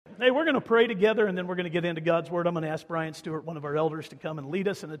Hey, we're going to pray together, and then we're going to get into God's Word. I'm going to ask Brian Stewart, one of our elders, to come and lead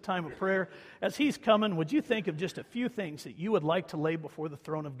us in a time of prayer. As he's coming, would you think of just a few things that you would like to lay before the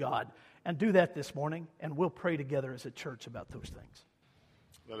throne of God? And do that this morning, and we'll pray together as a church about those things.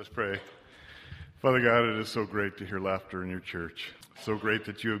 Let us pray. Father God, it is so great to hear laughter in your church. So great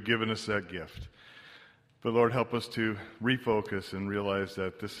that you have given us that gift. But Lord, help us to refocus and realize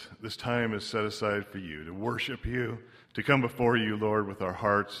that this time is set aside for you, to worship you, to come before you, Lord, with our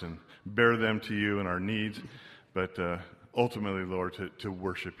hearts and bear them to you and our needs, but ultimately, Lord, to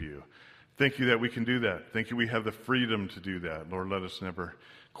worship you. Thank you that we can do that. Thank you we have the freedom to do that. Lord, let us never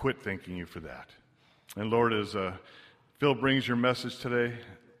quit thanking you for that. And Lord, as Phil brings your message today,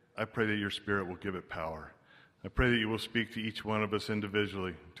 I pray that your Spirit will give it power. I pray that you will speak to each one of us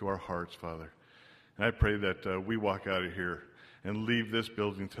individually, to our hearts, Father. And I pray that we walk out of here and leave this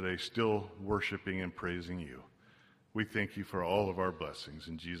building today still worshiping and praising you. We thank you for all of our blessings.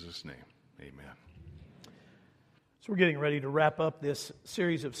 In Jesus' name, amen. So we're getting ready to wrap up this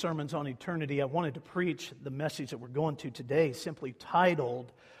series of sermons on eternity. I wanted to preach the message that we're going to today, simply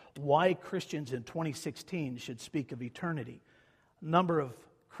titled, Why Christians in 2016 Should Speak of Eternity. A number of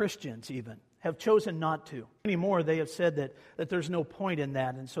Christians even have chosen not to. Anymore, they have said that there's no point in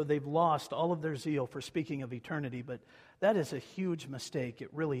that, and so they've lost all of their zeal for speaking of eternity, but that is a huge mistake. It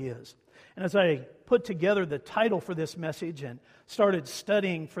really is. And as I put together the title for this message and started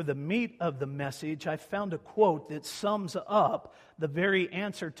studying for the meat of the message, I found a quote that sums up the very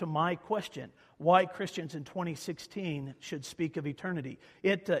answer to my question, why Christians in 2016 should speak of eternity.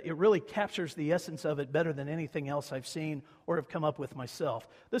 It really captures the essence of it better than anything else I've seen or have come up with myself.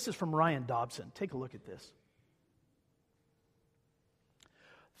 This is from Ryan Dobson. Take a look at this.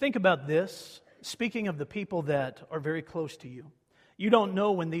 Think about this, speaking of the people that are very close to you. You don't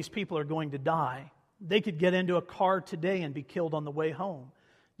know when these people are going to die. They could get into a car today and be killed on the way home.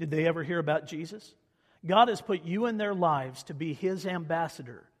 Did they ever hear about Jesus? God has put you in their lives to be His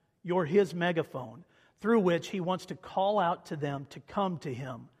ambassador. You're His megaphone, through which He wants to call out to them to come to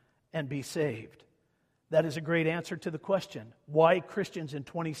Him and be saved. That is a great answer to the question, why Christians in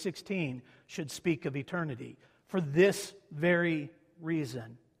 2016 should speak of eternity. For this very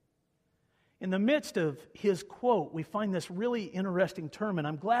reason. In the midst of his quote, we find this really interesting term, and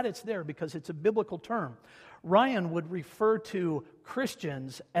I'm glad it's there because it's a biblical term. Ryan would refer to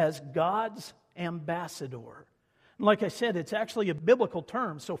Christians as God's ambassador. And like I said, it's actually a biblical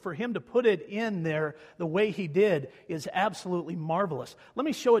term, so for him to put it in there the way he did is absolutely marvelous. Let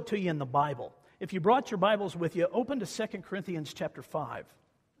me show it to you in the Bible. If you brought your Bibles with you, open to 2 Corinthians chapter 5.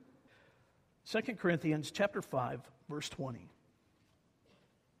 2 Corinthians chapter 5, verse 20.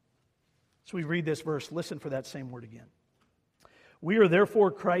 So we read this verse, listen for that same word again. We are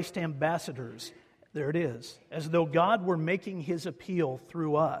therefore Christ's ambassadors, there it is, as though God were making His appeal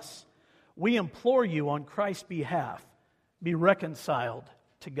through us. We implore you on Christ's behalf, be reconciled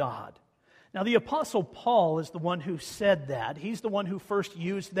to God. Now the Apostle Paul is the one who said that. He's the one who first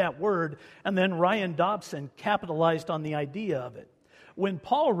used that word, and then Ryan Dobson capitalized on the idea of it. When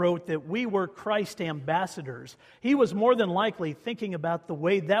Paul wrote that we were Christ's ambassadors, he was more than likely thinking about the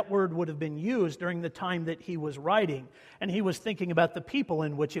way that word would have been used during the time that he was writing, and he was thinking about the people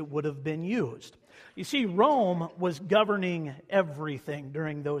in which it would have been used. You see, Rome was governing everything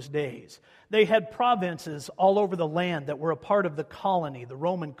during those days. They had provinces all over the land that were a part of the colony, the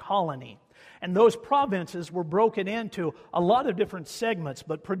Roman colony. And those provinces were broken into a lot of different segments,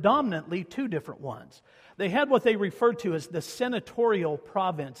 but predominantly two different ones. They had what they referred to as the senatorial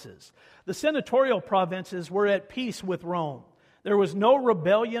provinces. The senatorial provinces were at peace with Rome. There was no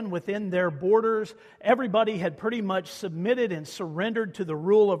rebellion within their borders. Everybody had pretty much submitted and surrendered to the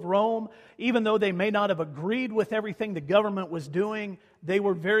rule of Rome. Even though they may not have agreed with everything the government was doing, they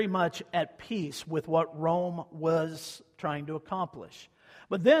were very much at peace with what Rome was trying to accomplish.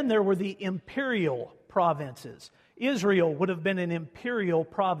 But then there were the imperial provinces. Israel would have been an imperial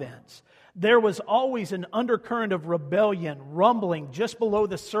province. There was always an undercurrent of rebellion rumbling just below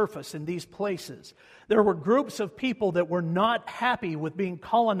the surface in these places. There were groups of people that were not happy with being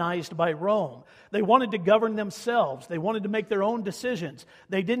colonized by Rome. They wanted to govern themselves. They wanted to make their own decisions.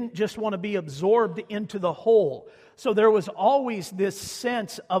 They didn't just want to be absorbed into the whole. So there was always this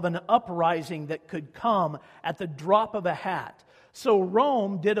sense of an uprising that could come at the drop of a hat. So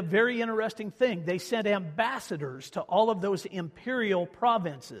Rome did a very interesting thing. They sent ambassadors to all of those imperial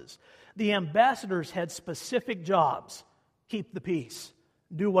provinces. The ambassadors had specific jobs. Keep the peace.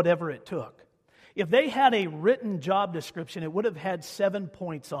 Do whatever it took. If they had a written job description, it would have had 7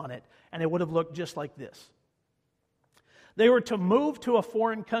 points on it, and it would have looked just like this. They were to move to a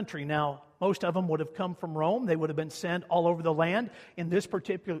foreign country. Now, Most of them would have come from Rome. They would have been sent all over the land. In this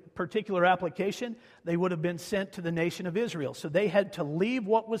particular application, they would have been sent to the nation of Israel. So they had to leave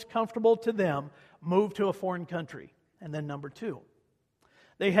what was comfortable to them, move to a foreign country. And then number two,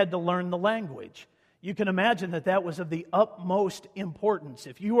 they had to learn the language. You can imagine that was of the utmost importance.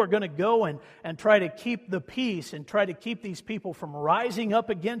 If you are going to go and try to keep the peace and try to keep these people from rising up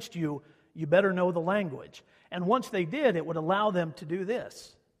against you, you better know the language. And once they did, it would allow them to do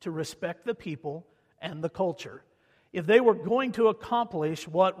this, to respect the people and the culture. If they were going to accomplish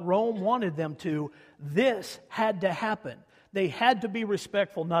what Rome wanted them to, this had to happen. They had to be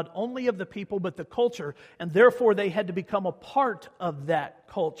respectful not only of the people but the culture, and therefore they had to become a part of that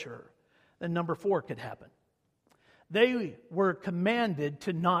culture. Then number four could happen. They were commanded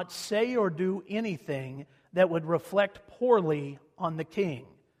to not say or do anything that would reflect poorly on the king.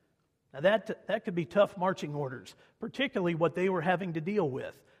 Now that could be tough marching orders, particularly what they were having to deal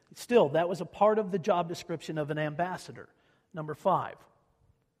with. Still, that was a part of the job description of an ambassador. Number five.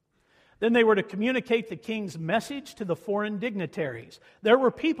 Then they were to communicate the king's message to the foreign dignitaries. There were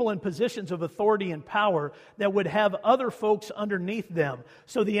people in positions of authority and power that would have other folks underneath them.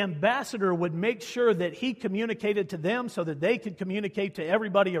 So the ambassador would make sure that he communicated to them so that they could communicate to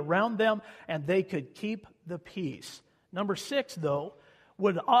everybody around them and they could keep the peace. Number six, though,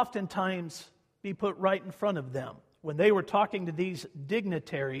 would oftentimes be put right in front of them. When they were talking to these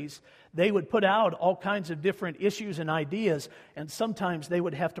dignitaries, they would put out all kinds of different issues and ideas, and sometimes they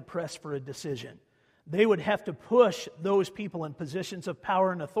would have to press for a decision. They would have to push those people in positions of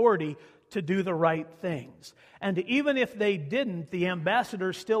power and authority to do the right things. And even if they didn't, the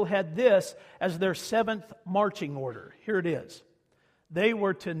ambassadors still had this as their seventh marching order. Here it is. They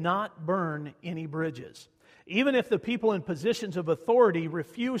were to not burn any bridges. Even if the people in positions of authority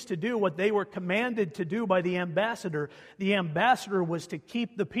refused to do what they were commanded to do by the ambassador was to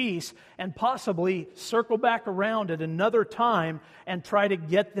keep the peace and possibly circle back around at another time and try to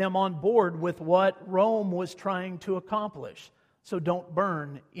get them on board with what Rome was trying to accomplish. So don't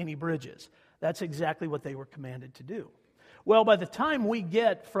burn any bridges. That's exactly what they were commanded to do. Well, by the time we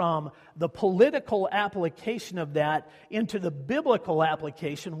get from the political application of that into the biblical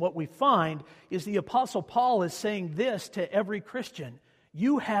application, what we find is the Apostle Paul is saying this to every Christian.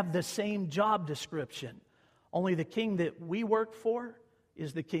 You have the same job description, only the king that we work for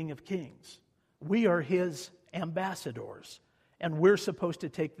is the King of Kings. We are his ambassadors, and we're supposed to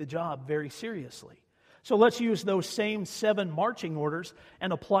take the job very seriously. So let's use those same 7 marching orders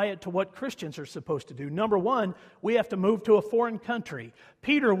and apply it to what Christians are supposed to do. Number 1, we have to move to a foreign country.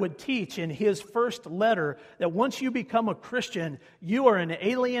 Peter would teach in his first letter that once you become a Christian, you are an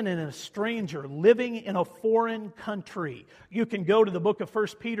alien and a stranger living in a foreign country. You can go to the book of 1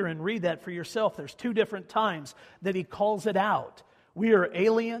 Peter and read that for yourself. There's 2 different times that he calls it out. We are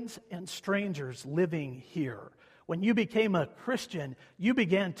aliens and strangers living here. When you became a Christian, you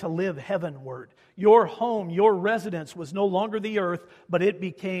began to live heavenward. Your home, your residence was no longer the earth, but it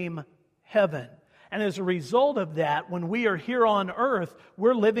became heaven. And as a result of that, when we are here on earth,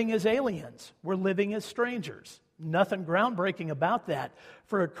 we're living as aliens. We're living as strangers. Nothing groundbreaking about that.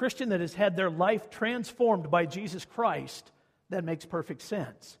 For a Christian that has had their life transformed by Jesus Christ, that makes perfect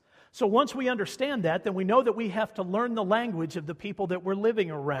sense. So once we understand that, then we know that we have to learn the language of the people that we're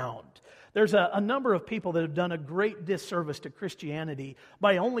living around. There's a number of people that have done a great disservice to Christianity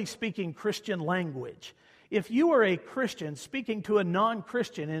by only speaking Christian language. If you are a Christian speaking to a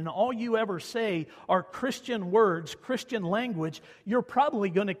non-Christian and all you ever say are Christian words, Christian language, you're probably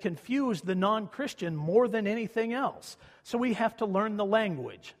going to confuse the non-Christian more than anything else. So we have to learn the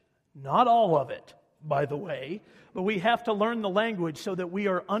language. Not all of it, by the way, but we have to learn the language so that we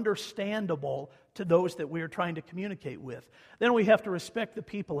are understandable to those that we are trying to communicate with. Then we have to respect the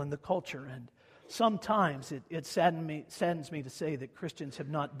people and the culture, and sometimes it saddens me to say that Christians have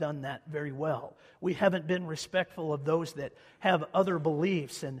not done that very well. We haven't been respectful of those that have other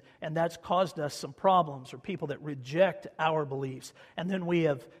beliefs, and that's caused us some problems, or people that reject our beliefs. And then we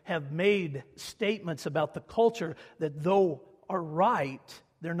have made statements about the culture that though are right,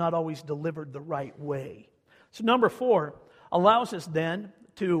 they're not always delivered the right way. So number 4 allows us then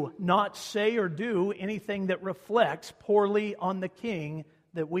to not say or do anything that reflects poorly on the king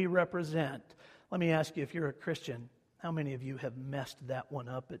that we represent. Let me ask you, if you're a Christian, how many of you have messed that one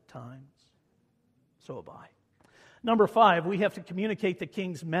up at times? So have I. Number 5, we have to communicate the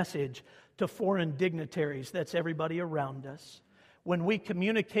king's message to foreign dignitaries. That's everybody around us. When we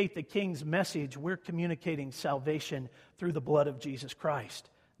communicate the king's message, we're communicating salvation through the blood of Jesus Christ.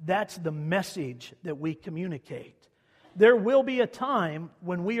 That's the message that we communicate. There will be a time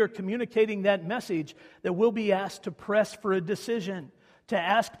when we are communicating that message that we'll be asked to press for a decision, to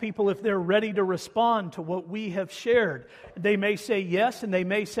ask people if they're ready to respond to what we have shared. They may say yes and they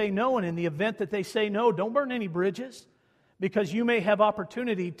may say no, and in the event that they say no, don't burn any bridges, because you may have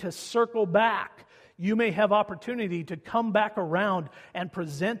opportunity to circle back. You may have opportunity to come back around and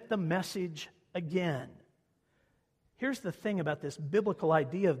present the message again. Here's the thing about this biblical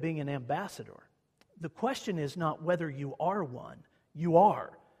idea of being an ambassador. The question is not whether you are one. You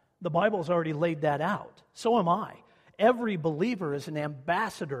are. The Bible's already laid that out. So am I. Every believer is an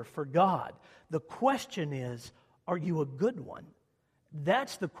ambassador for God. The question is, are you a good one?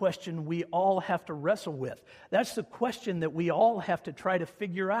 That's the question we all have to wrestle with. That's the question that we all have to try to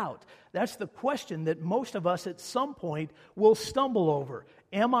figure out. That's the question that most of us at some point will stumble over.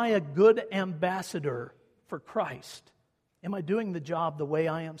 Am I a good ambassador for Christ? Am I doing the job the way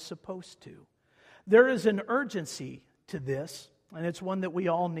I am supposed to? There is an urgency to this, and it's one that we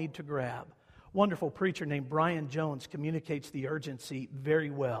all need to grab. Wonderful preacher named Brian Jones communicates the urgency very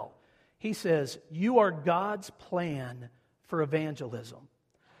well. He says, "You are God's plan for evangelism."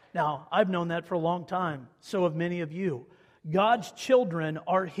 Now, I've known that for a long time. So have many of you. God's children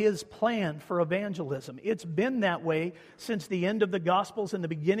are His plan for evangelism. It's been that way since the end of the Gospels and the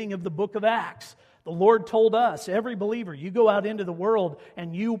beginning of the book of Acts. The Lord told us, every believer, you go out into the world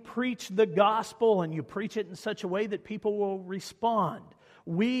and you preach the gospel, and you preach it in such a way that people will respond.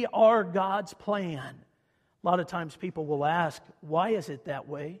 We are God's plan. A lot of times people will ask, why is it that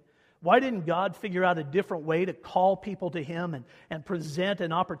way? Why didn't God figure out a different way to call people to Him and present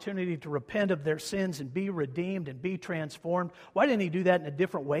an opportunity to repent of their sins and be redeemed and be transformed? Why didn't He do that in a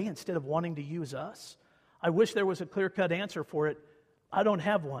different way instead of wanting to use us? I wish there was a clear-cut answer for it. I don't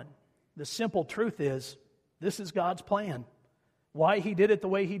have one. The simple truth is, this is God's plan. Why He did it the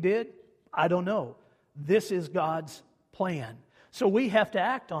way He did, I don't know. This is God's plan. So we have to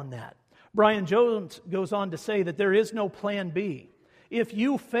act on that. Brian Jones goes on to say that there is no plan B. If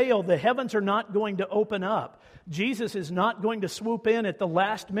you fail, the heavens are not going to open up. Jesus is not going to swoop in at the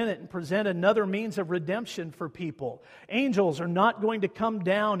last minute and present another means of redemption for people. Angels are not going to come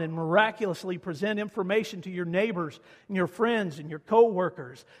down and miraculously present information to your neighbors and your friends and your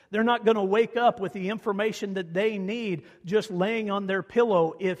co-workers. They're not going to wake up with the information that they need just laying on their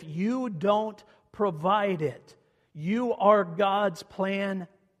pillow if you don't provide it. You are God's plan,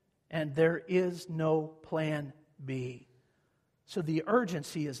 and there is no plan B. So the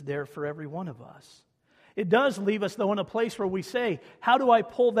urgency is there for every one of us. It does leave us, though, in a place where we say, how do I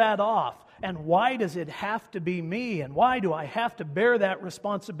pull that off? And why does it have to be me? And why do I have to bear that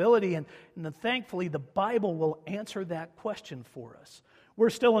responsibility? And thankfully, the Bible will answer that question for us. We're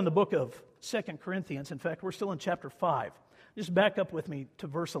still in the book of 2 Corinthians. In fact, we're still in chapter 5. Just back up with me to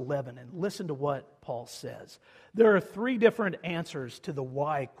verse 11 and listen to what Paul says. There are 3 different answers to the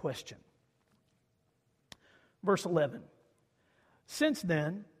why question. Verse 11. Since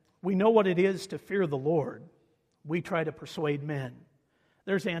then, we know what it is to fear the Lord. We try to persuade men.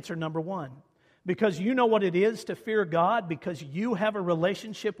 There's answer number 1. Because you know what it is to fear God, because you have a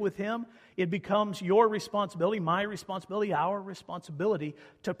relationship with Him, it becomes your responsibility, my responsibility, our responsibility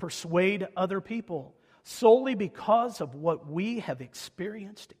to persuade other people. Solely because of what we have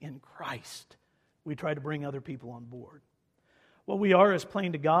experienced in Christ, we try to bring other people on board. What we are is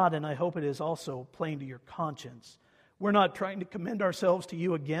plain to God, and I hope it is also plain to your conscience. We're not trying to commend ourselves to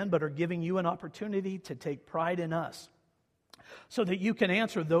you again, but are giving you an opportunity to take pride in us, so that you can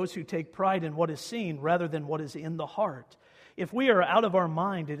answer those who take pride in what is seen rather than what is in the heart. If we are out of our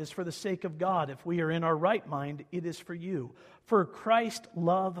mind, it is for the sake of God. If we are in our right mind, it is for you. For Christ's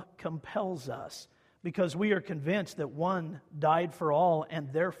love compels us, because we are convinced that one died for all,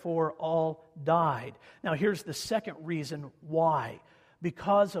 and therefore all died. Now here's the second reason why.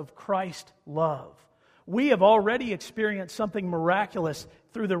 Because of Christ's love. We have already experienced something miraculous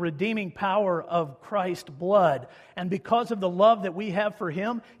through the redeeming power of Christ's blood. And because of the love that we have for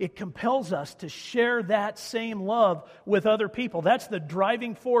Him, it compels us to share that same love with other people. That's the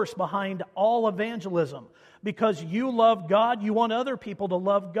driving force behind all evangelism. Because you love God, you want other people to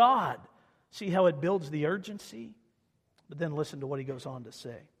love God. See how it builds the urgency? But then listen to what he goes on to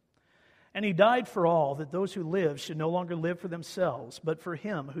say. And He died for all, that those who live should no longer live for themselves, but for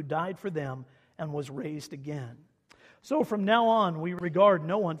Him who died for them and was raised again. So from now on, we regard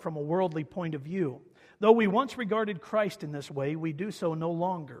no one from a worldly point of view. Though we once regarded Christ in this way, we do so no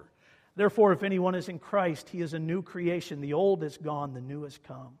longer. Therefore, if anyone is in Christ, he is a new creation. The old is gone, the new has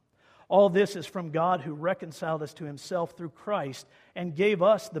come. All this is from God, who reconciled us to Himself through Christ and gave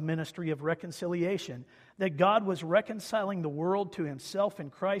us the ministry of reconciliation, that God was reconciling the world to Himself in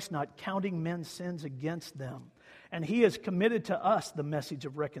Christ, not counting men's sins against them. And He has committed to us the message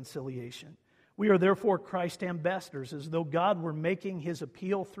of reconciliation. We are therefore Christ's ambassadors, as though God were making his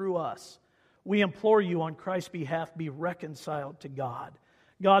appeal through us. We implore you on Christ's behalf, be reconciled to God.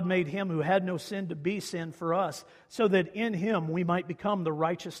 God made him who had no sin to be sin for us, so that in him we might become the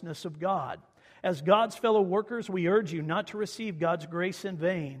righteousness of God. As God's fellow workers, we urge you not to receive God's grace in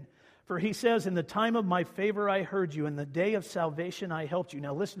vain. For he says, in the time of my favor I heard you, in the day of salvation I helped you.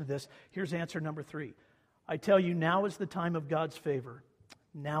 Now listen to this. Here's answer number 3. I tell you, now is the time of God's favor.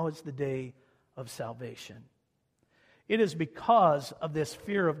 Now is the day of salvation. It is because of this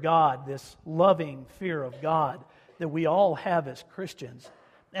fear of God, this loving fear of God, that we all have as Christians,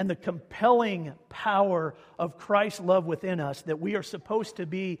 and the compelling power of Christ's love within us, that we are supposed to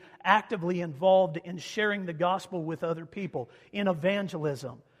be actively involved in sharing the gospel with other people, in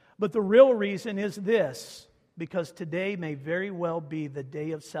evangelism. But the real reason is this, because today may very well be the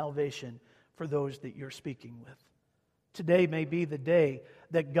day of salvation for those that you're speaking with. Today may be the day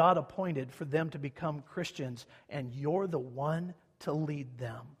that God appointed for them to become Christians, and you're the one to lead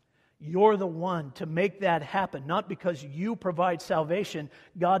them. You're the one to make that happen, not because you provide salvation.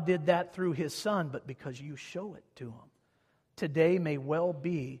 God did that through his Son, but because you show it to them. Today may well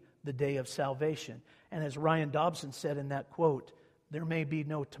be the day of salvation. And as Ryan Dobson said in that quote, there may be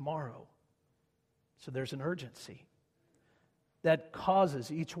no tomorrow. So there's an urgency that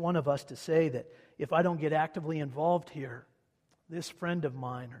causes each one of us to say that if I don't get actively involved here, this friend of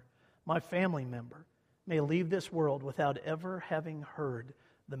mine or my family member may leave this world without ever having heard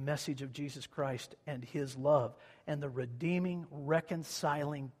the message of Jesus Christ and his love and the redeeming,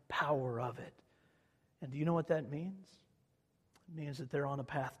 reconciling power of it. And do you know what that means? It means that they're on a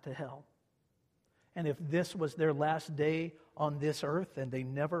path to hell. And if this was their last day on this earth and they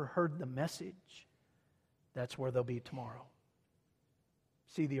never heard the message, that's where they'll be tomorrow.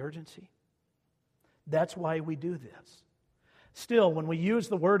 See the urgency? That's why we do this. Still, when we use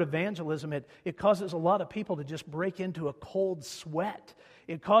the word evangelism, it causes a lot of people to just break into a cold sweat.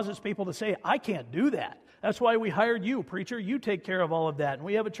 It causes people to say, I can't do that. That's why we hired you, preacher. You take care of all of that. And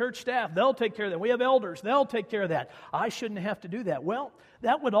we have a church staff. They'll take care of that. We have elders. They'll take care of that. I shouldn't have to do that. Well,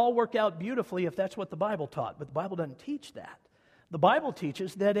 that would all work out beautifully if that's what the Bible taught. But the Bible doesn't teach that. The Bible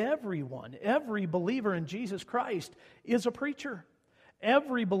teaches that everyone, every believer in Jesus Christ is a preacher.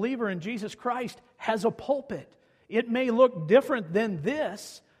 Every believer in Jesus Christ has a pulpit. It may look different than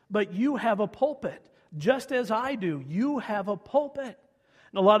this, but you have a pulpit. Just as I do, you have a pulpit.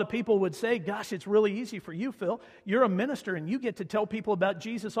 And a lot of people would say, gosh, it's really easy for you, Phil. You're a minister and you get to tell people about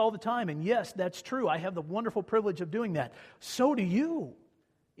Jesus all the time. And yes, that's true. I have the wonderful privilege of doing that. So do you.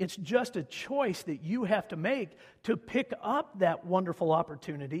 It's just a choice that you have to make to pick up that wonderful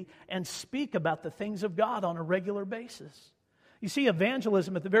opportunity and speak about the things of God on a regular basis. You see,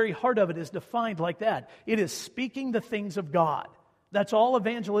 evangelism at the very heart of it is defined like that. It is speaking the things of God. That's all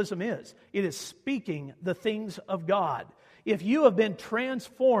evangelism is. It is speaking the things of God. If you have been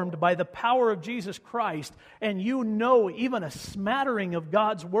transformed by the power of Jesus Christ and you know even a smattering of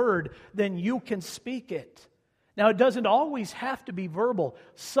God's word, then you can speak it. Now, it doesn't always have to be verbal.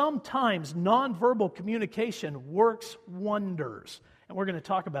 Sometimes nonverbal communication works wonders. And we're going to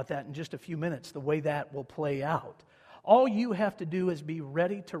talk about that in just a few minutes, the way that will play out. All you have to do is be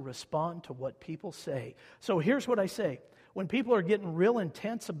ready to respond to what people say. So here's what I say. When people are getting real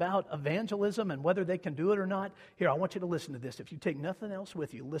intense about evangelism and whether they can do it or not, here, I want you to listen to this. If you take nothing else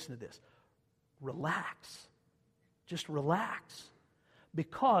with you, listen to this. Relax. Just relax.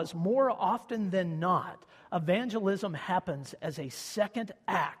 Because more often than not, evangelism happens as a second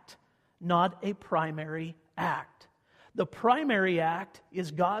act, not a primary act. The primary act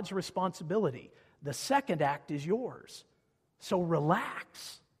is God's responsibility. The second act is yours. So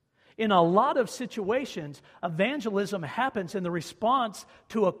relax. In a lot of situations, evangelism happens in the response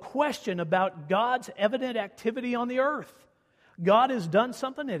to a question about God's evident activity on the earth. God has done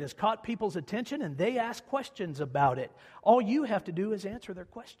something, it has caught people's attention, and they ask questions about it. All you have to do is answer their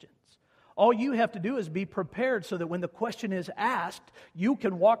questions. All you have to do is be prepared so that when the question is asked, you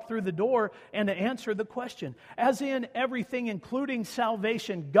can walk through the door and answer the question. As in everything, including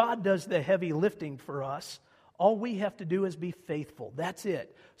salvation, God does the heavy lifting for us. All we have to do is be faithful. That's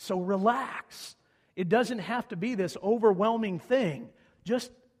it. So relax. It doesn't have to be this overwhelming thing. Just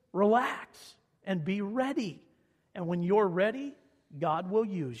relax and be ready. And when you're ready, God will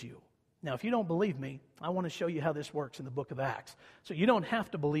use you. Now, if you don't believe me, I want to show you how this works in the book of Acts. So you don't have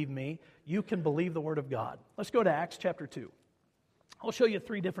to believe me. You can believe the Word of God. Let's go to Acts chapter 2. I'll show you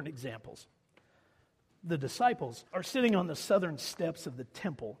 3 different examples. The disciples are sitting on the southern steps of the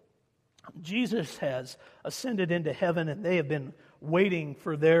temple. Jesus has ascended into heaven, and they have been waiting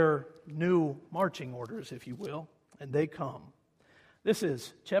for their new marching orders, if you will, and they come. This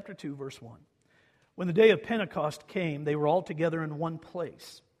is chapter 2, verse 1. When the day of Pentecost came, they were all together in one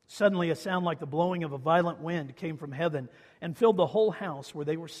place. Suddenly a sound like the blowing of a violent wind came from heaven and filled the whole house where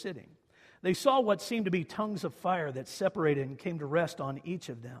they were sitting. They saw what seemed to be tongues of fire that separated and came to rest on each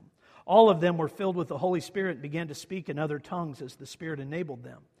of them. All of them were filled with the Holy Spirit and began to speak in other tongues as the Spirit enabled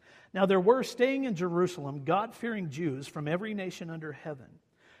them. Now there were staying in Jerusalem God-fearing Jews from every nation under heaven.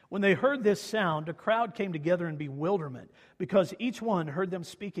 When they heard this sound, a crowd came together in bewilderment, because each one heard them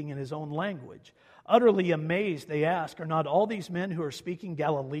speaking in his own language. Utterly amazed, they asked, "Are not all these men who are speaking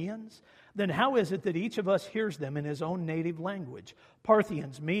Galileans? Then how is it that each of us hears them in his own native language?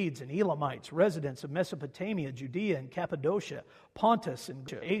 Parthians, Medes, and Elamites, residents of Mesopotamia, Judea and Cappadocia, Pontus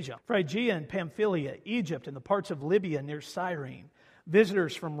and Asia, Phrygia and Pamphylia, Egypt and the parts of Libya near Cyrene,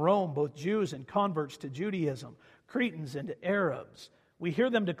 visitors from Rome, both Jews and converts to Judaism, Cretans and Arabs. We hear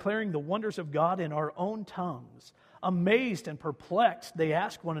them declaring the wonders of God in our own tongues." Amazed and perplexed, they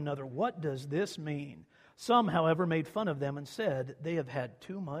asked one another, "What does this mean?" Some, however, made fun of them and said, "They have had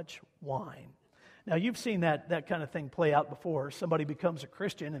too much wine." Now, you've seen that kind of thing play out before. Somebody becomes a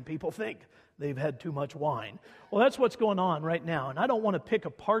Christian and people think they've had too much wine. Well, that's what's going on right now. And I don't want to pick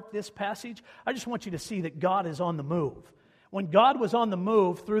apart this passage. I just want you to see that God is on the move. When God was on the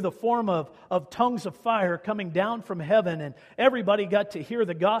move through the form of tongues of fire coming down from heaven, and everybody got to hear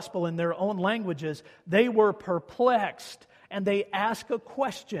the gospel in their own languages, they were perplexed and they asked a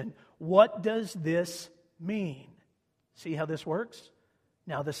question: what does this mean? See how this works?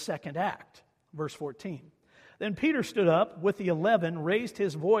 Now the second act, verse 14. Then Peter stood up with the 11, raised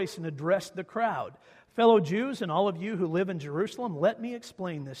his voice and addressed the crowd. "Fellow Jews and all of you who live in Jerusalem, let me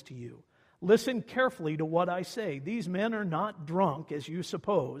explain this to you. Listen carefully to what I say. These men are not drunk, as you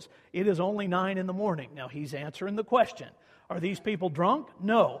suppose. It is only 9 a.m. Now, he's answering the question. Are these people drunk?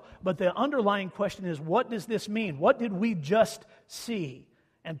 No. But the underlying question is, what does this mean? What did we just see?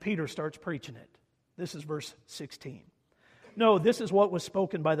 And Peter starts preaching it. This is verse 16. "No, this is what was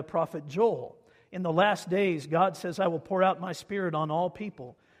spoken by the prophet Joel. In the last days, God says, I will pour out my Spirit on all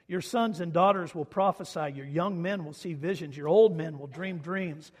people. Your sons and daughters will prophesy. Your young men will see visions. Your old men will dream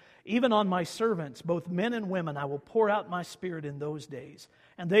dreams. Even on my servants, both men and women, I will pour out my Spirit in those days.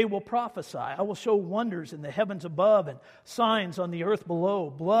 And they will prophesy. I will show wonders in the heavens above and signs on the earth below,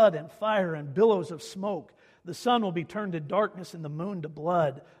 blood and fire and billows of smoke. The sun will be turned to darkness and the moon to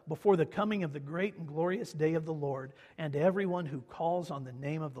blood before the coming of the great and glorious day of the Lord. And everyone who calls on the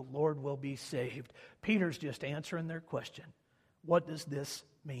name of the Lord will be saved." Peter's just answering their question. What does this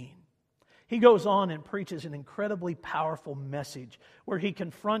mean? He goes on and preaches an incredibly powerful message where he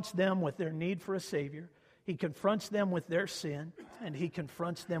confronts them with their need for a Savior, he confronts them with their sin, and he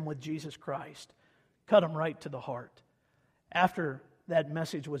confronts them with Jesus Christ. Cut them right to the heart. After that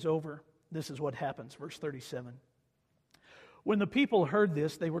message was over, this is what happens, verse 37. "When the people heard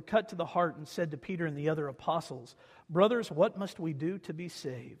this, they were cut to the heart and said to Peter and the other apostles, 'Brothers, what must we do to be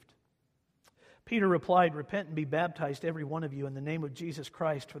saved?' Peter replied, 'Repent and be baptized, every one of you, in the name of Jesus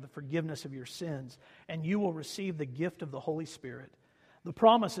Christ for the forgiveness of your sins, and you will receive the gift of the Holy Spirit. The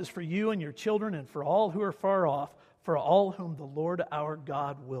promise is for you and your children and for all who are far off, for all whom the Lord our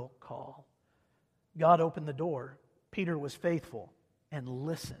God will call.'" God opened the door. Peter was faithful and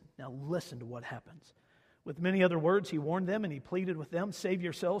listened. Now listen to what happens. With many other words, he warned them and he pleaded with them, "Save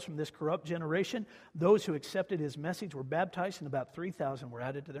yourselves from this corrupt generation." Those who accepted his message were baptized, and about 3,000 were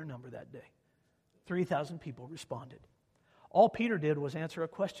added to their number that day. 3,000 people responded. All Peter did was answer a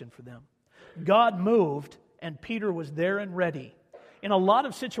question for them. God moved, and Peter was there and ready. In a lot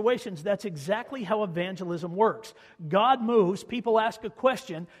of situations, that's exactly how evangelism works. God moves, people ask a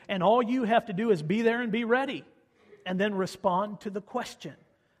question, and all you have to do is be there and be ready, and then respond to the question.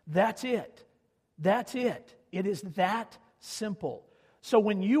 That's it. That's it. It is that simple. So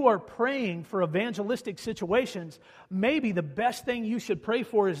when you are praying for evangelistic situations, maybe the best thing you should pray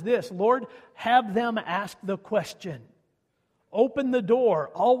for is this: Lord, have them ask the question. Open the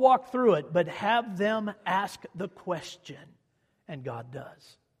door. I'll walk through it, but have them ask the question. And God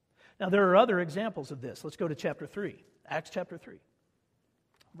does. Now there are other examples of this. Let's go to chapter 3. Acts chapter 3.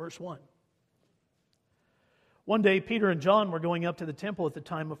 Verse 1. "One day, Peter and John were going up to the temple at the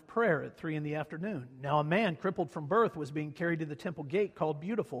time of prayer at 3 p.m. Now a man crippled from birth was being carried to the temple gate called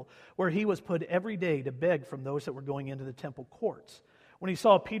Beautiful, where he was put every day to beg from those that were going into the temple courts. When he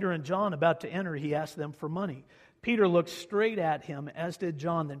saw Peter and John about to enter, he asked them for money. Peter looked straight at him, as did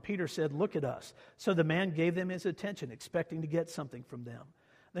John. Then Peter said, 'Look at us.' So the man gave them his attention, expecting to get something from them.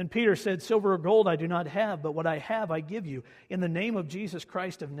 Then Peter said, 'Silver or gold I do not have, but what I have I give you. In the name of Jesus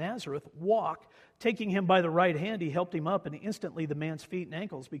Christ of Nazareth, walk.' Taking him by the right hand, he helped him up, and instantly the man's feet and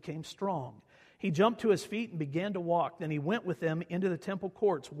ankles became strong. He jumped to his feet and began to walk. Then he went with them into the temple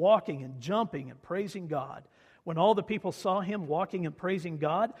courts, walking and jumping and praising God. When all the people saw him walking and praising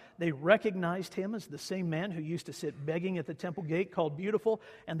God, they recognized him as the same man who used to sit begging at the temple gate called Beautiful,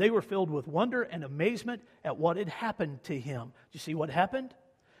 and they were filled with wonder and amazement at what had happened to him. Did you see what happened?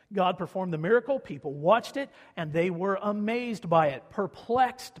 God performed the miracle, people watched it, and they were amazed by it,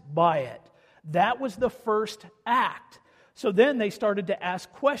 perplexed by it. That was the first act. So then they started to ask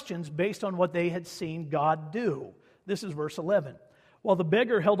questions based on what they had seen God do. This is verse 11. While the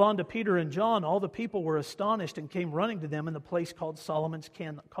beggar held on to Peter and John, all the people were astonished and came running to them in the place called Solomon's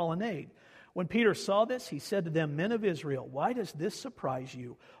Colonnade. When Peter saw this, he said to them, "Men of Israel, why does this surprise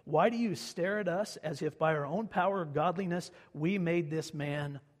you? Why do you stare at us as if by our own power or godliness we made this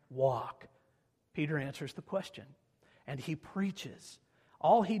man walk?" Peter answers the question, and he preaches.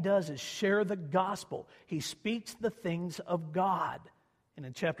 All he does is share the gospel. He speaks the things of God. And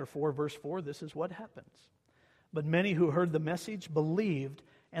in chapter 4, verse 4, this is what happens. But many who heard the message believed,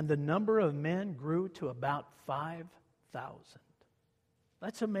 and the number of men grew to about 5,000.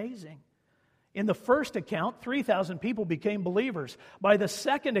 That's amazing. In the first account, 3,000 people became believers. By the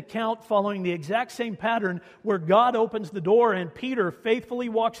second account, following the exact same pattern, where God opens the door and Peter faithfully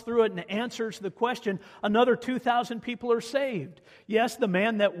walks through it and answers the question, another 2,000 people are saved. Yes, the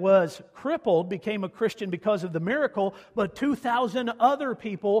man that was crippled became a Christian because of the miracle, but 2,000 other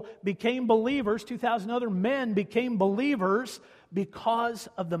people became believers, 2,000 other men became believers because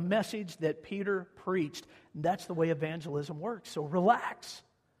of the message that Peter preached. And that's the way evangelism works, so relax.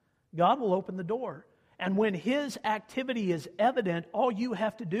 God will open the door. And when His activity is evident, all you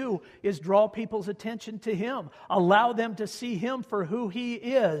have to do is draw people's attention to Him. Allow them to see Him for who He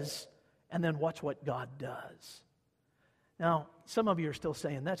is, and then watch what God does. Now, some of you are still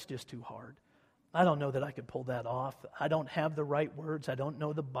saying, that's just too hard. I don't know that I could pull that off. I don't have the right words. I don't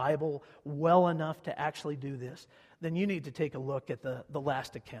know the Bible well enough to actually do this. Then you need to take a look at the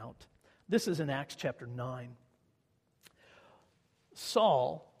last account. This is in Acts chapter 9.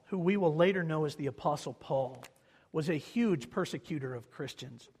 Saul, who we will later know as the Apostle Paul, was a huge persecutor of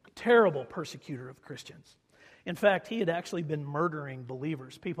Christians, terrible persecutor of Christians. In fact, he had actually been murdering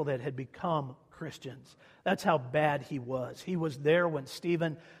believers, people that had become Christians. That's how bad he was. He was there when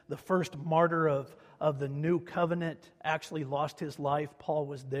Stephen, the first martyr of the new covenant, actually lost his life. Paul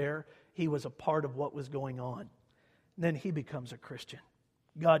was there. He was a part of what was going on. And then he becomes a Christian.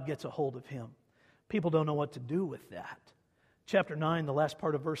 God gets a hold of him. People don't know what to do with that. Chapter 9, the last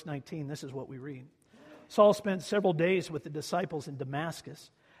part of verse 19, this is what we read. Saul spent several days with the disciples in Damascus.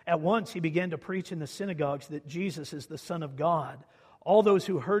 At once he began to preach in the synagogues that Jesus is the Son of God. All those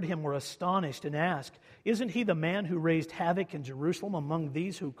who heard him were astonished and asked, "Isn't he the man who raised havoc in Jerusalem among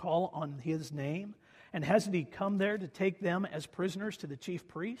these who call on his name? And hasn't he come there to take them as prisoners to the chief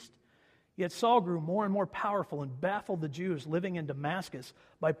priest?" Yet Saul grew more and more powerful and baffled the Jews living in Damascus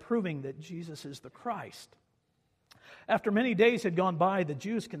by proving that Jesus is the Christ. After many days had gone by, the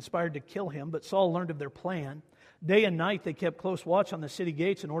Jews conspired to kill him, but Saul learned of their plan. Day and night they kept close watch on the city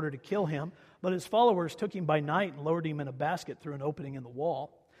gates in order to kill him, but his followers took him by night and lowered him in a basket through an opening in the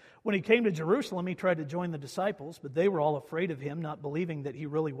wall. When he came to Jerusalem, he tried to join the disciples, but they were all afraid of him, not believing that he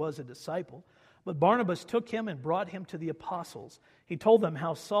really was a disciple. But Barnabas took him and brought him to the apostles. He told them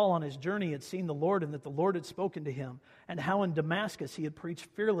how Saul on his journey had seen the Lord and that the Lord had spoken to him, and how in Damascus he had preached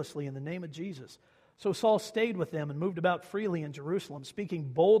fearlessly in the name of Jesus. So Saul stayed with them and moved about freely in Jerusalem,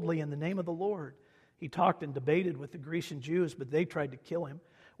 speaking boldly in the name of the Lord. He talked and debated with the Grecian Jews, but they tried to kill him.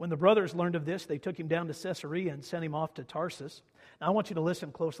 When the brothers learned of this, they took him down to Caesarea and sent him off to Tarsus. Now I want you to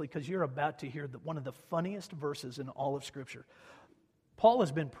listen closely because you're about to hear one of the funniest verses in all of Scripture. Paul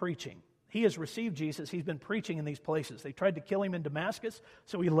has been preaching. He has received Jesus. He's been preaching in these places. They tried to kill him in Damascus,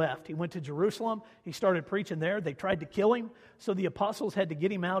 so he left. He went to Jerusalem. He started preaching there. They tried to kill him, so the apostles had to get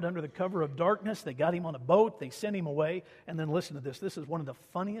him out under the cover of darkness. They got him on a boat. They sent him away. And then listen to this. This is one of the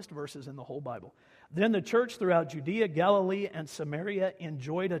funniest verses in the whole Bible. Then the church throughout Judea, Galilee, and Samaria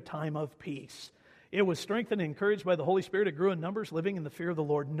enjoyed a time of peace. It was strengthened and encouraged by the Holy Spirit. It grew in numbers, living in the fear of the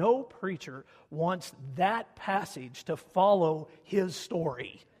Lord. No preacher wants that passage to follow his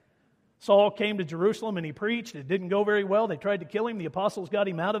story. Saul came to Jerusalem and he preached. It didn't go very well. They tried to kill him. The apostles got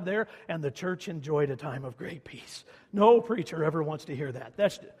him out of there, and the church enjoyed a time of great peace. No preacher ever wants to hear that.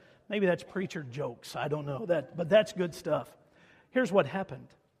 Maybe that's preacher jokes. I don't know that, but that's good stuff. Here's what happened.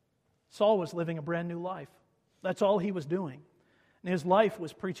 Saul was living a brand new life. That's all he was doing. And his life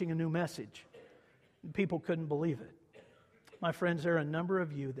was preaching a new message. And people couldn't believe it. My friends, there are a number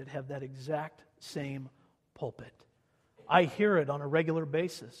of you that have that exact same pulpit. I hear it on a regular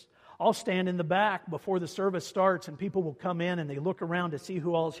basis. I'll stand in the back before the service starts, and people will come in and they look around to see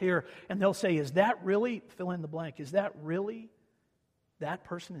who all's here, and they'll say, is that really, fill in the blank, is that really that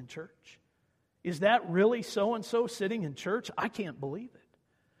person in church? Is that really so-and-so sitting in church? I can't believe it.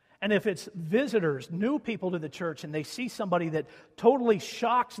 And if it's visitors, new people to the church, and they see somebody that totally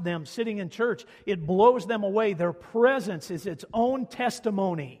shocks them sitting in church, it blows them away. Their presence is its own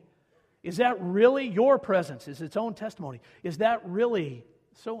testimony. Is that really your presence? Is its own testimony? Is that really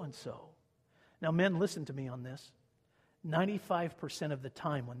so-and-so? Now, men, listen to me on this. 95% of the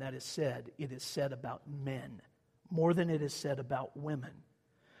time when that is said, it is said about men more than it is said about women.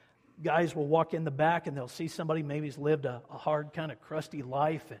 Guys will walk in the back and they'll see somebody maybe has lived a hard, kind of crusty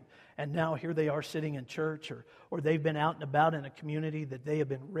life, and now here they are sitting in church, or they've been out and about in a community that they have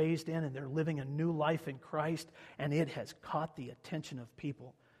been raised in, and they're living a new life in Christ, and it has caught the attention of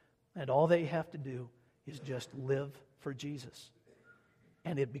people. And all they have to do is just live for Jesus.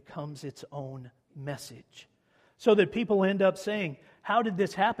 And it becomes its own message. So that people end up saying, how did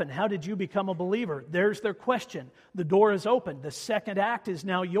this happen? How did you become a believer? There's their question. The door is open. The second act is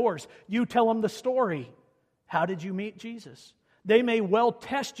now yours. You tell them the story. How did you meet Jesus? They may well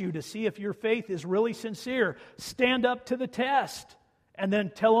test you to see if your faith is really sincere. Stand up to the test and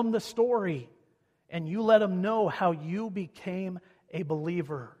then tell them the story. And you let them know how you became a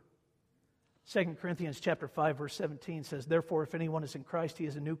believer. 2 Corinthians chapter 5, verse 17 says, therefore, if anyone is in Christ, he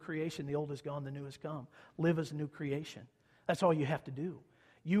is a new creation. The old is gone, the new has come. Live as a new creation. That's all you have to do.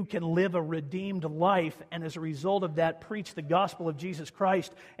 You can live a redeemed life, and as a result of that, preach the gospel of Jesus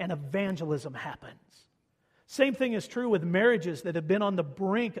Christ, and evangelism happens. Same thing is true with marriages that have been on the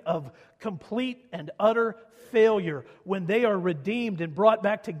brink of complete and utter failure. When they are redeemed and brought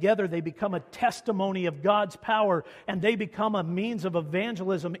back together, they become a testimony of God's power, and they become a means of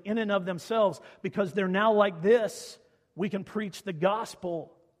evangelism in and of themselves, because they're now like this. We can preach the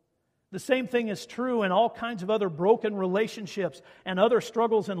gospel. The same thing is true in all kinds of other broken relationships and other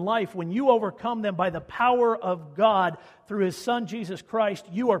struggles in life. When you overcome them by the power of God through His Son, Jesus Christ,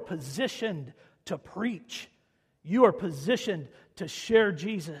 you are positioned to preach. You are positioned to share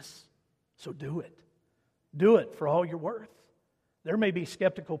Jesus. So do it. Do it for all you're worth. There may be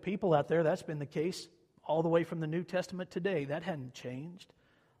skeptical people out there. That's been the case all the way from the New Testament today. That hadn't changed.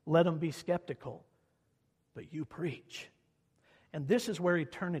 Let them be skeptical. But you preach. And this is where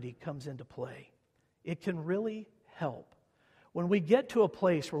eternity comes into play. It can really help. When we get to a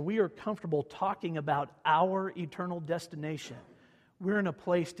place where we are comfortable talking about our eternal destination, we're in a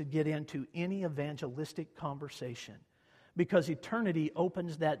place to get into any evangelistic conversation, because eternity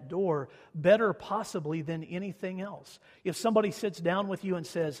opens that door better possibly than anything else. If somebody sits down with you and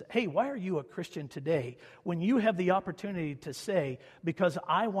says, hey, why are you a Christian today? When you have the opportunity to say, because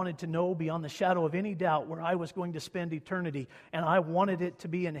I wanted to know beyond the shadow of any doubt where I was going to spend eternity, and I wanted it to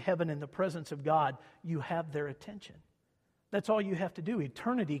be in heaven in the presence of God, you have their attention. That's all you have to do.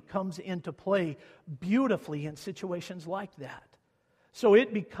 Eternity comes into play beautifully in situations like that. So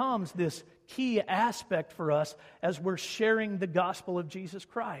it becomes this key aspect for us as we're sharing the gospel of Jesus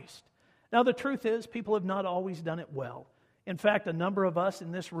Christ. Now, the truth is, people have not always done it well. In fact, a number of us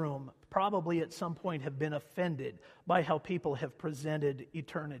in this room probably at some point have been offended by how people have presented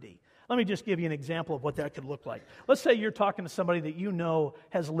eternity. Let me just give you an example of what that could look like. Let's say you're talking to somebody that you know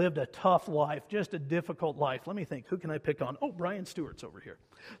has lived a tough life, just a difficult life. Let me think, who can I pick on? Oh, Brian Stewart's over here.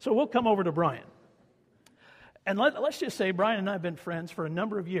 So we'll come over to Brian. And let's just say Brian and I have been friends for a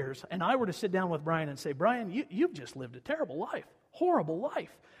number of years, and I were to sit down with Brian and say, Brian, you've just lived a terrible life, horrible life,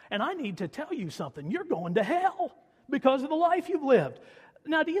 and I need to tell you something. You're going to hell because of the life you've lived.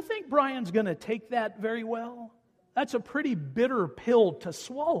 Now, do you think Brian's going to take that very well? That's a pretty bitter pill to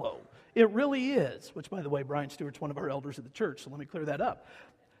swallow. It really is, which, by the way, Brian Stewart's one of our elders of the church, so let me clear that up.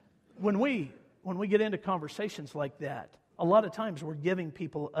 When we get into conversations like that, a lot of times we're giving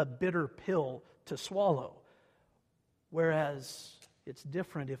people a bitter pill to swallow. Whereas it's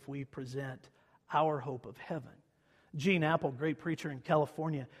different if we present our hope of heaven. Gene Apple, great preacher in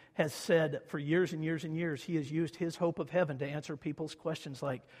California, has said for years and years and years, he has used his hope of heaven to answer people's questions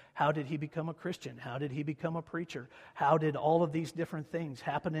like, how did he become a Christian? How did he become a preacher? How did all of these different things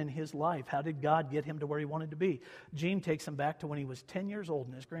happen in his life? How did God get him to where he wanted to be? Gene takes him back to when he was 10 years old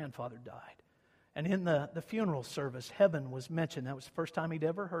and his grandfather died. And in the funeral service, heaven was mentioned. That was the first time he'd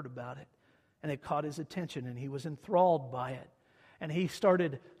ever heard about it. And it caught his attention, and he was enthralled by it. And he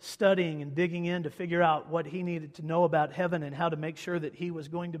started studying and digging in to figure out what he needed to know about heaven and how to make sure that he was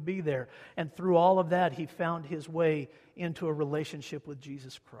going to be there. And through all of that, he found his way into a relationship with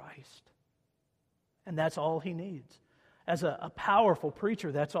Jesus Christ. And that's all he needs. As a powerful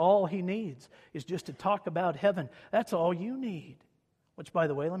preacher, that's all he needs, is just to talk about heaven. That's all you need. Which, by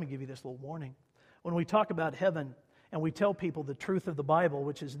the way, let me give you this little warning. When we talk about heaven and we tell people the truth of the Bible,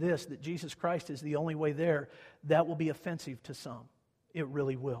 which is this, that Jesus Christ is the only way there, that will be offensive to some. It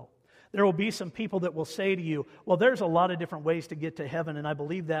really will. There will be some people that will say to you, well, there's a lot of different ways to get to heaven, and I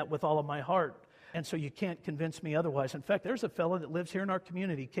believe that with all of my heart. And so you can't convince me otherwise. In fact, there's a fellow that lives here in our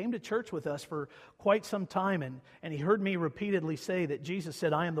community, came to church with us for quite some time, and he heard me repeatedly say that Jesus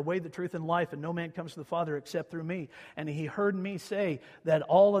said, I am the way, the truth, and life, and no man comes to the Father except through me. And he heard me say that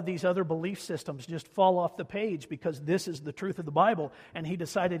all of these other belief systems just fall off the page because this is the truth of the Bible, and he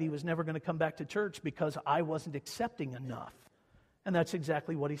decided he was never going to come back to church because I wasn't accepting enough. And that's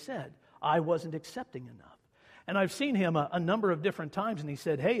exactly what he said. I wasn't accepting enough. And I've seen him a number of different times, and he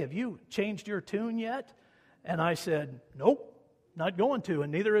said, hey, have you changed your tune yet? And I said, nope, not going to,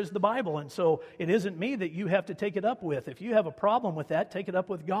 and neither is the Bible. And so it isn't me that you have to take it up with. If you have a problem with that, take it up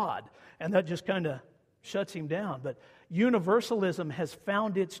with God. And that just kind of shuts him down. But universalism has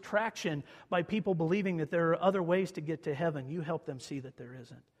found its traction by people believing that there are other ways to get to heaven. You help them see that there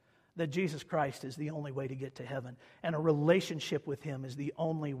isn't. That Jesus Christ is the only way to get to heaven. And a relationship with him is the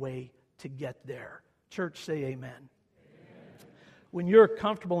only way to get there. Church, say amen. Amen. When you're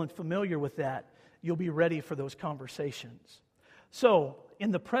comfortable and familiar with that, you'll be ready for those conversations. So,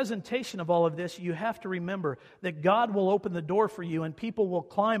 in the presentation of all of this, you have to remember that God will open the door for you and people will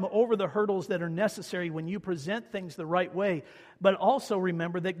climb over the hurdles that are necessary when you present things the right way. But also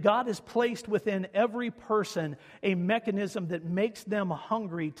remember that God has placed within every person a mechanism that makes them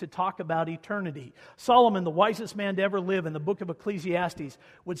hungry to talk about eternity. Solomon, the wisest man to ever live in the book of Ecclesiastes,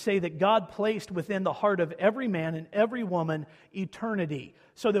 would say that God placed within the heart of every man and every woman eternity,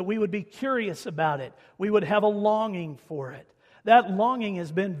 so that we would be curious about it. We would have a longing for it. That longing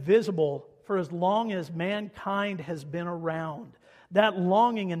has been visible for as long as mankind has been around. That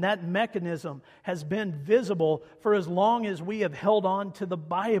longing and that mechanism has been visible for as long as we have held on to the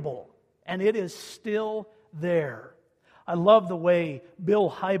Bible. And it is still there. I love the way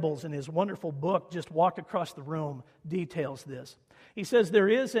Bill Hybels in his wonderful book, Just Walk Across the Room, details this. He says, there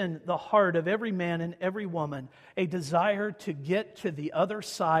is in the heart of every man and every woman a desire to get to the other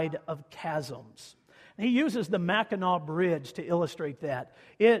side of chasms. He uses the Mackinac Bridge to illustrate that.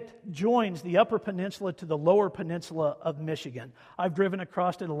 It joins the Upper Peninsula to the Lower Peninsula of Michigan. I've driven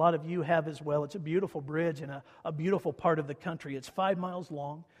across it. A lot of you have as well. It's a beautiful bridge in a beautiful part of the country. It's 5 miles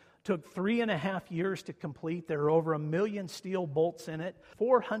long. Took 3.5 years to complete. There are over 1 million steel bolts in it.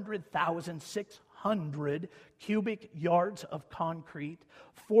 400,600 cubic yards of concrete.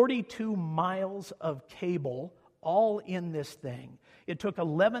 42 miles of cable, all in this thing. It took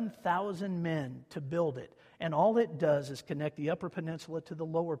 11,000 men to build it. And all it does is connect the Upper Peninsula to the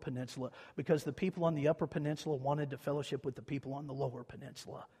Lower Peninsula, because the people on the Upper Peninsula wanted to fellowship with the people on the Lower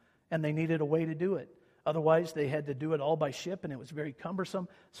Peninsula. And they needed a way to do it. Otherwise, they had to do it all by ship, and it was very cumbersome,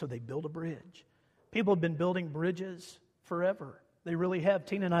 so they built a bridge. People have been building bridges forever. They really have.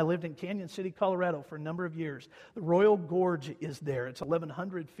 Tina and I lived in Canyon City, Colorado for a number of years. The Royal Gorge is there. It's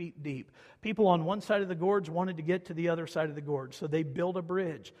 1,100 feet deep. People on one side of the gorge wanted to get to the other side of the gorge, so they built a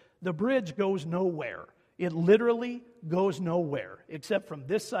bridge. The bridge goes nowhere. It literally goes nowhere, except from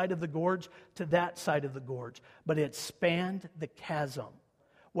this side of the gorge to that side of the gorge. But it spanned the chasm.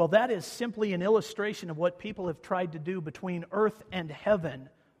 Well, that is simply an illustration of what people have tried to do between earth and heaven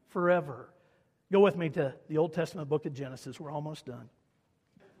forever. Go with me to the Old Testament book of Genesis. We're almost done.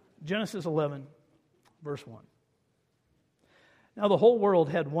 Genesis 11, verse 1. Now the whole world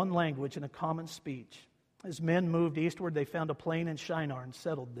had one language and a common speech. As men moved eastward, they found a plain in Shinar and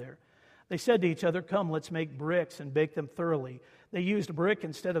settled there. They said to each other, "Come, let's make bricks and bake them thoroughly." They used brick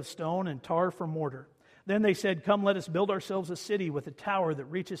instead of stone and tar for mortar. Then they said, "Come, let us build ourselves a city with a tower that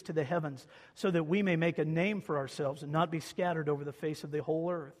reaches to the heavens, so that we may make a name for ourselves and not be scattered over the face of the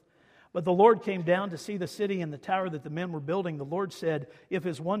whole earth." But the Lord came down to see the city and the tower that the men were building. The Lord said, "If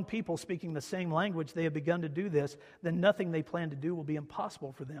as one people speaking the same language they have begun to do this, then nothing they plan to do will be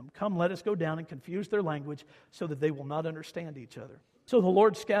impossible for them. Come, let us go down and confuse their language so that they will not understand each other." So the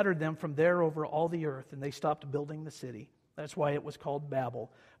Lord scattered them from there over all the earth, and they stopped building the city. That's why it was called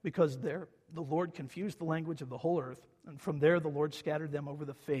Babel, because there the Lord confused the language of the whole earth, and from there the Lord scattered them over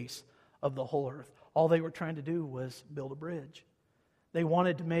the face of the whole earth. All they were trying to do was build a bridge. They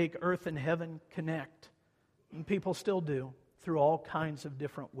wanted to make earth and heaven connect. And people still do, through all kinds of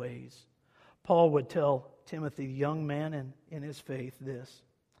different ways. Paul would tell Timothy, the young man in his faith, this: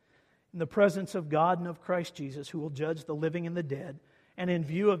 "In the presence of God and of Christ Jesus, who will judge the living and the dead, and in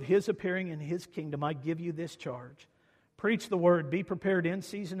view of his appearing in his kingdom, I give you this charge. Preach the word, be prepared in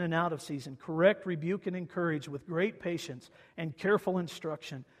season and out of season. Correct, rebuke, and encourage with great patience and careful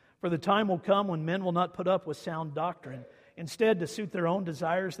instruction. For the time will come when men will not put up with sound doctrine. Instead, to suit their own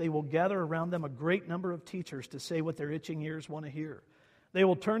desires, they will gather around them a great number of teachers to say what their itching ears want to hear. They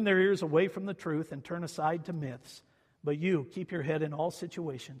will turn their ears away from the truth and turn aside to myths. But you, keep your head in all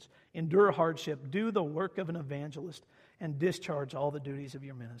situations, endure hardship, do the work of an evangelist, and discharge all the duties of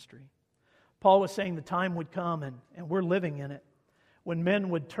your ministry. Paul was saying the time would come, and we're living in it, when men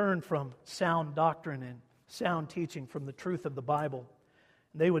would turn from sound doctrine and sound teaching from the truth of the Bible.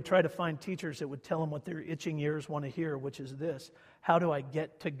 They would try to find teachers that would tell them what their itching ears want to hear, which is this: how do I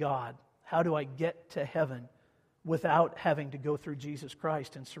get to God? How do I get to heaven without having to go through Jesus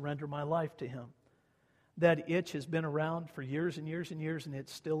Christ and surrender my life to Him? That itch has been around for years and years and years, and it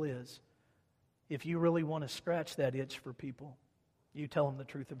still is. If you really want to scratch that itch for people, you tell them the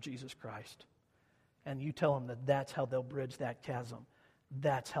truth of Jesus Christ. And you tell them that that's how they'll bridge that chasm.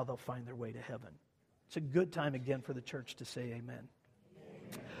 That's how they'll find their way to heaven. It's a good time again for the church to say amen.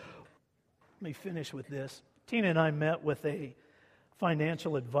 Let me finish with this. Tina and I met with a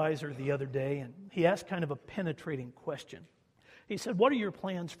financial advisor the other day, and he asked kind of a penetrating question. He said, "What are your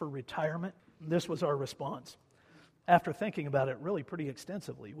plans for retirement?" And this was our response. After thinking about it really pretty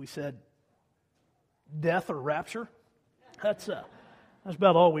extensively, we said, death or rapture? That's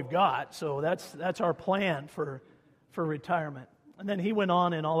about all we've got. So that's our plan for retirement. And then he went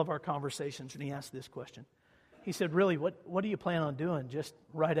on in all of our conversations, and he asked this question. He said, "Really, what do you plan on doing just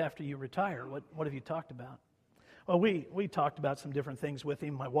right after you retire? What have you talked about?" Well, we talked about some different things with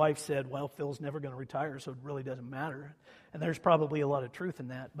him. My wife said, "Well, Phil's never going to retire, so it really doesn't matter." And there's probably a lot of truth in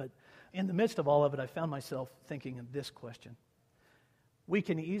that. But in the midst of all of it, I found myself thinking of this question. We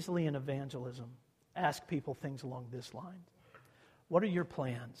can easily in evangelism ask people things along this line. What are your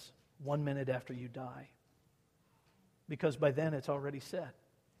plans 1 minute after you die? Because by then it's already set.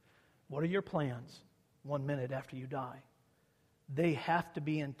 What are your plans 1 minute after you die? They have to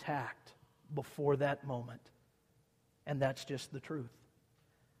be intact before that moment. And that's just the truth.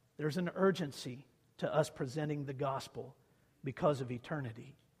 There's an urgency to us presenting the gospel because of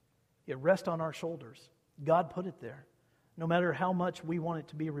eternity. It rests on our shoulders. God put it there. No matter how much we want it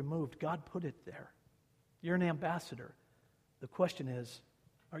to be removed, God put it there. You're an ambassador. The question is,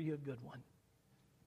 are you a good one?